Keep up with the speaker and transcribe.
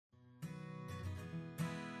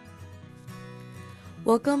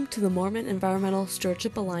Welcome to the Mormon Environmental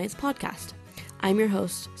Stewardship Alliance podcast. I'm your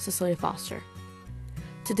host, Cecilia Foster.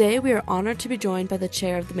 Today we are honored to be joined by the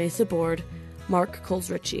chair of the Mesa Board, Marc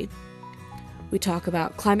Coles-Ritchie. We talk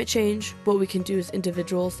about climate change, what we can do as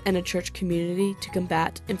individuals and a church community to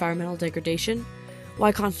combat environmental degradation,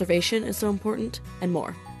 why conservation is so important, and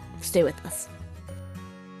more. Stay with us.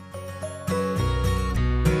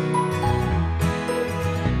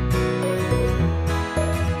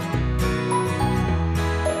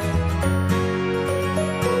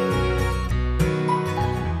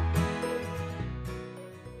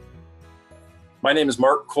 My name is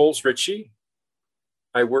Marc Coles-Ritchie.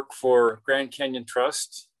 I work for Grand Canyon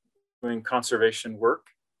Trust doing conservation work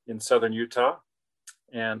in southern Utah,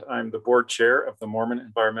 and I'm the board chair of the Mormon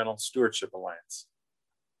Environmental Stewardship Alliance.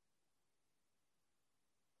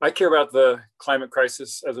 I care about the climate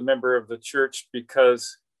crisis as a member of the church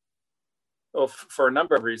because, for a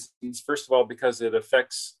number of reasons. First of all, because it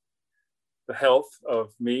affects the health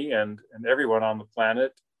of me and everyone on the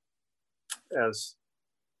planet as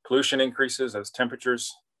pollution increases, as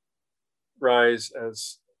temperatures rise,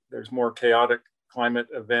 as there's more chaotic climate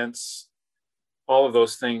events. All of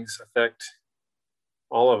those things affect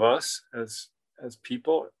all of us as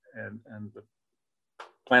people and the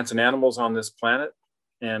plants and animals on this planet.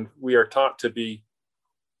 And we are taught to be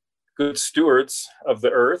good stewards of the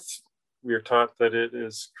earth. We are taught that it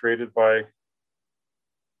is created by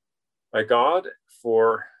God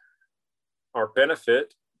for our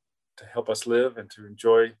benefit, to help us live and to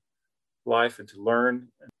enjoy life and to learn.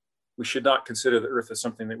 We should not consider the earth as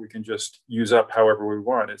something that we can just use up however we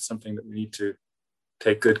want. It's something that we need to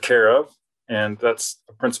take good care of. And that's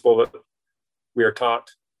a principle that we are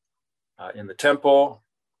taught in the temple.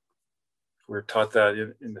 We're taught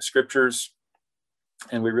that in the scriptures.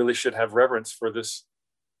 And we really should have reverence for this,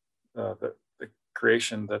 the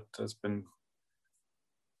creation that has been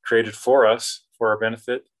created for us, for our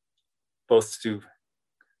benefit, both to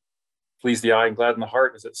please the eye and gladden the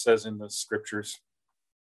heart, as it says in the scriptures.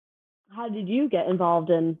 How did you get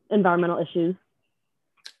involved in environmental issues?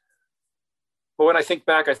 Well, when I think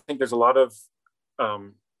back, I think there's a lot of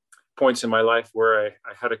points in my life where I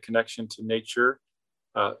had a connection to nature.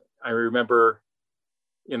 I remember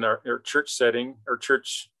in our church setting, our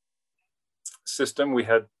church system, we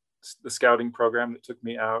had the scouting program that took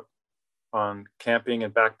me out on camping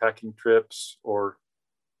and backpacking trips or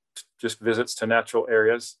just visits to natural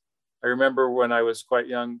areas. I remember when I was quite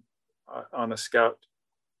young on a scout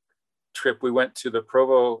trip, we went to the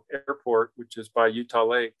Provo Airport, which is by Utah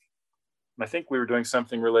Lake. And I think we were doing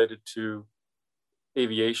something related to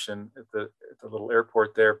aviation at the little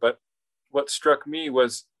airport there. But what struck me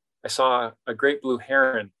was I saw a great blue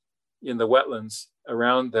heron in the wetlands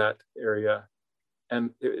around that area.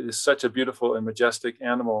 And it is such a beautiful and majestic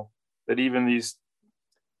animal that even these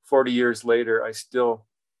 40 years later, I still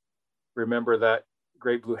remember that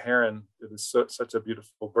great blue heron. It is such a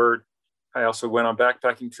beautiful bird. I also went on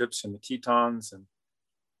backpacking trips in the Tetons and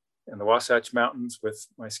the Wasatch Mountains with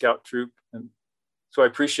my scout troop. And so I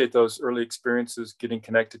appreciate those early experiences getting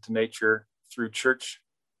connected to nature through church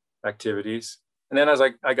activities. And then as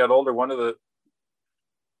I got older, one of the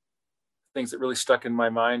things that really stuck in my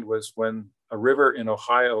mind was when a river in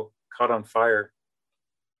Ohio caught on fire.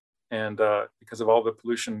 And because of all the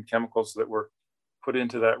pollution and chemicals that were put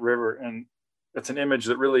into that river. And it's an image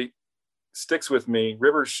that really sticks with me.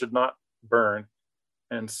 Rivers should not burn.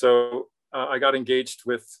 And so I got engaged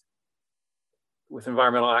with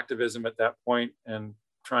environmental activism at that point and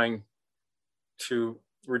trying to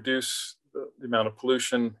reduce the amount of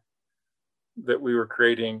pollution that we were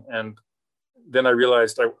creating. And then I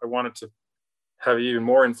realized I wanted to have even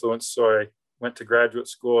more influence. So I went to graduate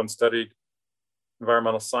school and studied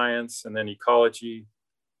environmental science and then ecology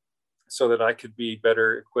so that I could be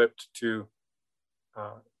better equipped to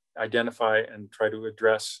identify and try to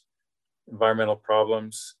address environmental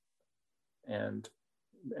problems and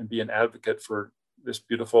be an advocate for this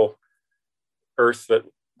beautiful earth that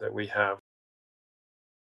we have.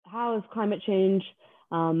 How is climate change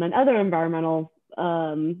and other environmental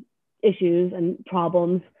issues and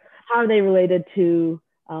problems, how are they related to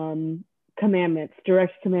commandments,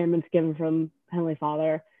 direct commandments given from Heavenly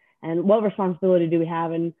Father? And what responsibility do we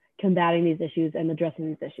have in combating these issues and addressing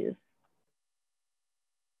these issues?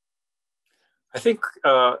 I think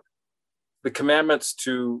the commandments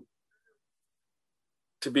to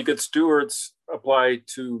be good stewards apply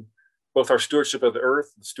to both our stewardship of the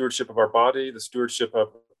earth, the stewardship of our body, the stewardship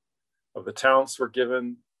of the talents we're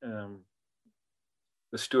given,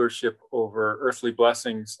 the stewardship over earthly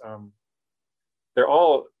blessings. They're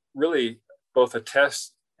all really both a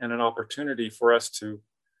test and an opportunity for us to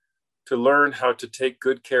to learn how to take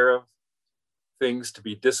good care of things, to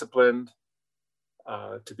be disciplined,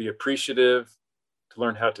 to be appreciative, to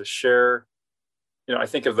learn how to share. I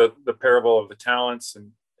think of the parable of the talents,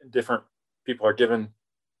 and different people are given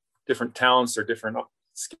different talents or different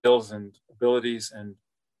skills and abilities, and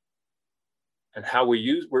how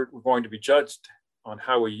we're going to be judged on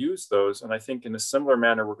how we use those. And I think in a similar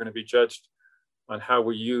manner, we're going to be judged on how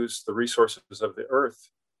we use the resources of the earth,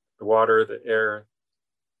 the water, the air,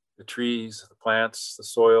 the trees, the plants, the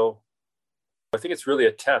soil. I think it's really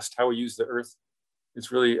a test. How we use the earth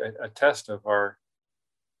is really a test of our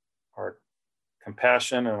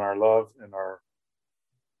compassion and our love and our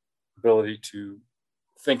ability to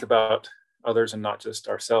think about others and not just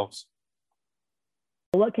ourselves.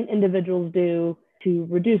 What can individuals do to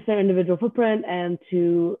reduce their individual footprint and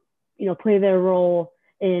to, play their role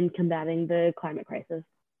in combating the climate crisis?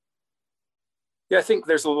 Yeah, I think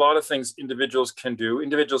there's a lot of things individuals can do.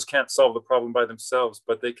 Individuals can't solve the problem by themselves,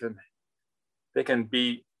 but they can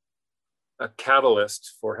be a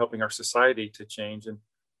catalyst for helping our society to change. And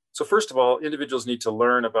so first of all, individuals need to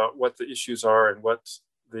learn about what the issues are and what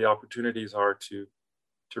the opportunities are to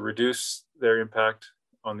reduce their impact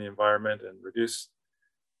on the environment and reduce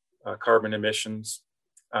carbon emissions.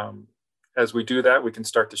 As we do that, we can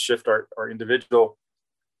start to shift our individual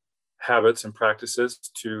habits and practices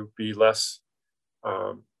to be less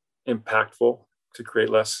impactful, to create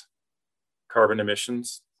less carbon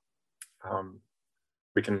emissions.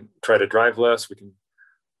 We can try to drive less. We can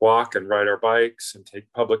walk and ride our bikes and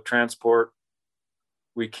take public transport.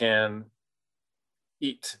 We can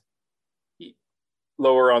eat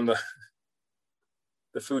lower on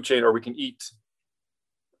the food chain, or we can eat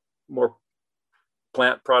more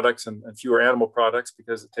plant products and fewer animal products,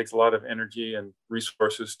 because it takes a lot of energy and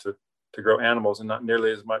resources to grow animals and not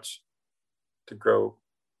nearly as much to grow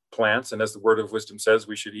plants. And as the word of wisdom says,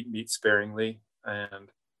 we should eat meat sparingly. And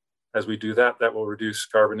as we do that, that will reduce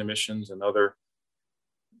carbon emissions and other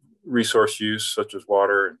resource use, such as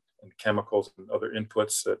water and chemicals and other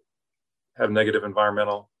inputs that have negative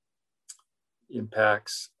environmental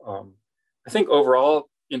impacts. I think overall,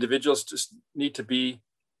 individuals just need to be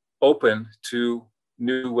open to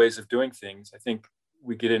new ways of doing things. I think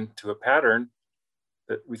we get into a pattern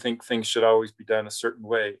that we think things should always be done a certain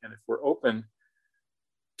way. And if we're open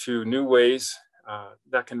to new ways,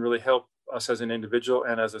 that can really help us as an individual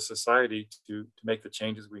and as a society to make the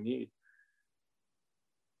changes we need.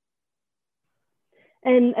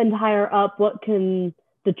 And higher up, what can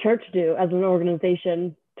the church do as an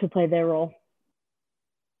organization to play their role?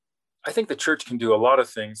 I think the church can do a lot of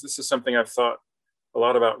things. This is something I've thought a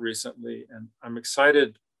lot about recently, and I'm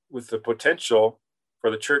excited with the potential for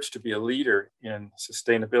the church to be a leader in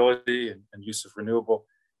sustainability and use of renewable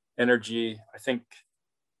energy. I think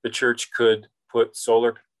the church could put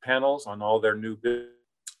solar panels on all their new buildings.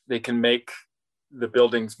 They can make the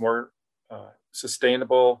buildings more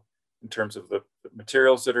sustainable in terms of the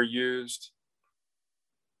materials that are used.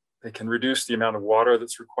 They can reduce the amount of water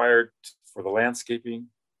that's required for the landscaping.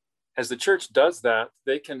 As the church does that,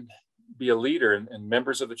 they can be a leader, and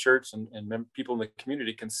members of the church and people in the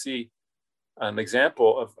community can see an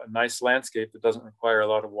example of a nice landscape that doesn't require a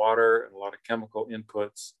lot of water and a lot of chemical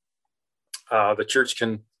inputs. The church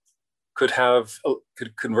could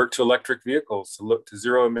convert to electric vehicles, to look to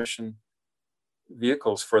zero emission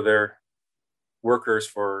vehicles for their workers,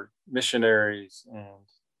 for missionaries and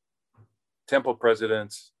temple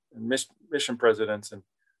presidents and mission presidents and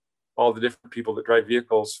all the different people that drive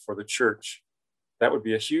vehicles for the church. That would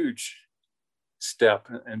be a huge step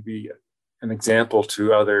and be an example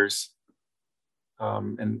to others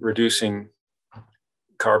in reducing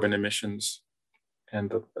carbon emissions and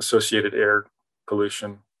the associated air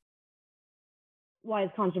pollution. Why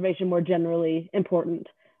is conservation more generally important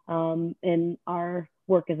in our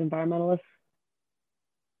work as environmentalists?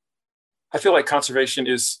 I feel like conservation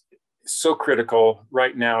is so critical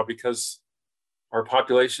right now because our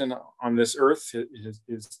population on this earth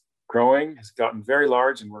is growing, has gotten very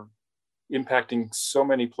large, and we're impacting so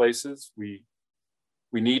many places. We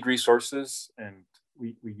need resources, and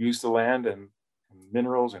we use the land and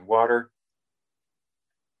minerals and water,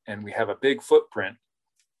 and we have a big footprint.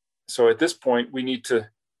 So at this point, we need to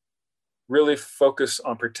really focus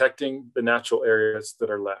on protecting the natural areas that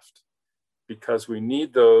are left, because we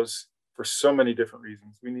need those for so many different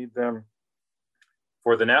reasons. We need them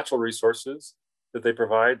for the natural resources that they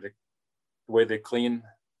provide, the way they clean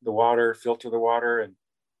the water, filter the water, and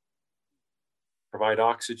provide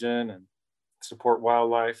oxygen and support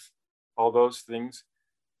wildlife, all those things,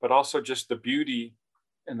 but also just the beauty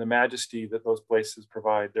and the majesty that those places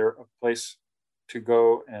provide. They're a place to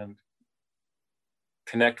go and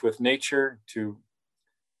connect with nature, to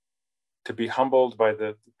be humbled by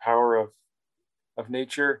the power of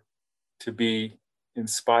nature, to be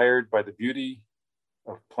inspired by the beauty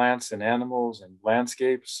of plants and animals and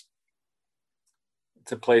landscapes.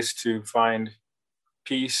 It's a place to find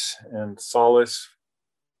peace and solace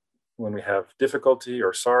when we have difficulty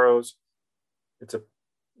or sorrows.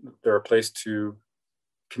 They're a place to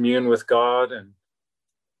commune with God and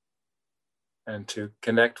to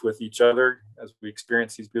connect with each other as we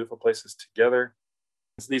experience these beautiful places together.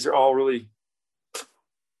 So these are all really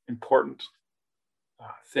important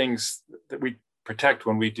things that we protect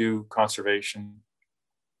when we do conservation.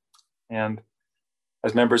 And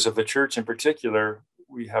as members of the church in particular,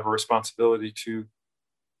 we have a responsibility to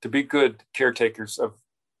be good caretakers of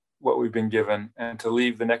what we've been given and to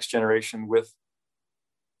leave the next generation with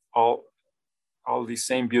all these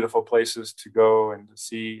same beautiful places to go and to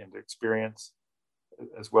see and to experience,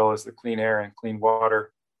 as well as the clean air and clean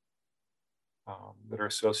water that are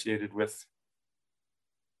associated with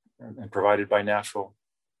and provided by natural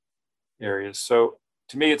areas. So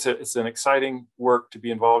to me, it's an exciting work to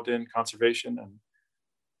be involved in, conservation, and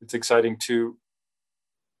it's exciting to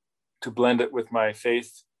blend it with my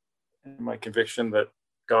faith and my conviction that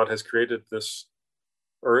God has created this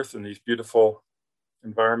earth and these beautiful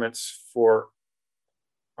environments for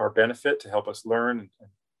our benefit, to help us learn and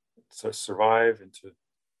to survive and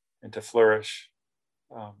to flourish.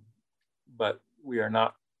 But we are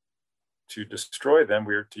not to destroy them.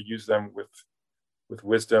 We are to use them with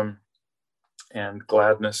wisdom and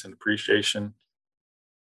gladness and appreciation.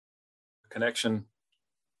 Connection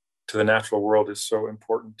to the natural world is so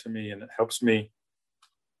important to me, and it helps me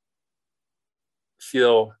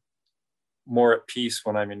feel more at peace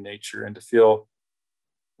when I'm in nature, and to feel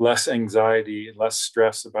less anxiety and less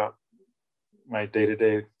stress about my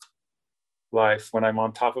day-to-day life when I'm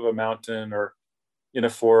on top of a mountain or in a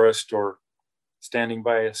forest or standing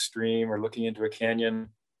by a stream or looking into a canyon.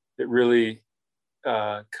 It really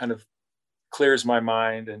kind of clears my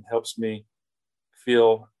mind and helps me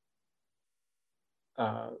feel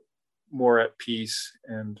more at peace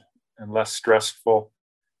and less stressful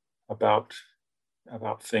about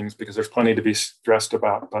things, because there's plenty to be stressed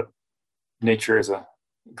about, but nature is a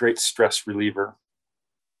great stress reliever.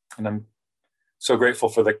 And I'm so grateful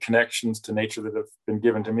for the connections to nature that have been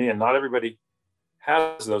given to me, and not everybody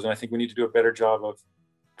has those. And I think we need to do a better job of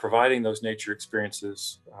providing those nature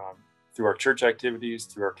experiences through our church activities,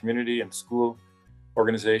 through our community and school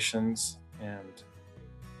organizations and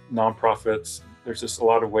nonprofits. There's just a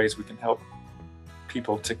lot of ways we can help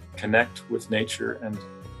people to connect with nature and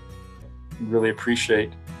really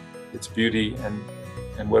appreciate its beauty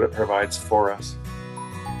and what it provides for us.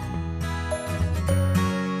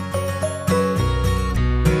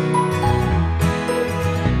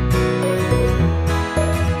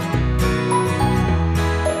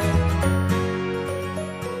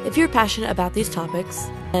 If you're passionate about these topics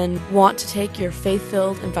and want to take your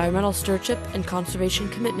faith-filled environmental stewardship and conservation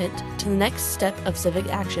commitment to the next step of civic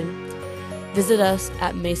action, visit us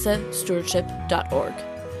at mesastewardship.org.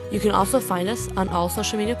 You can also find us on all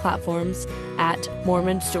social media platforms at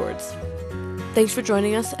Mormon Stewards. Thanks for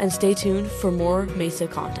joining us, and stay tuned for more Mesa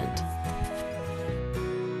content.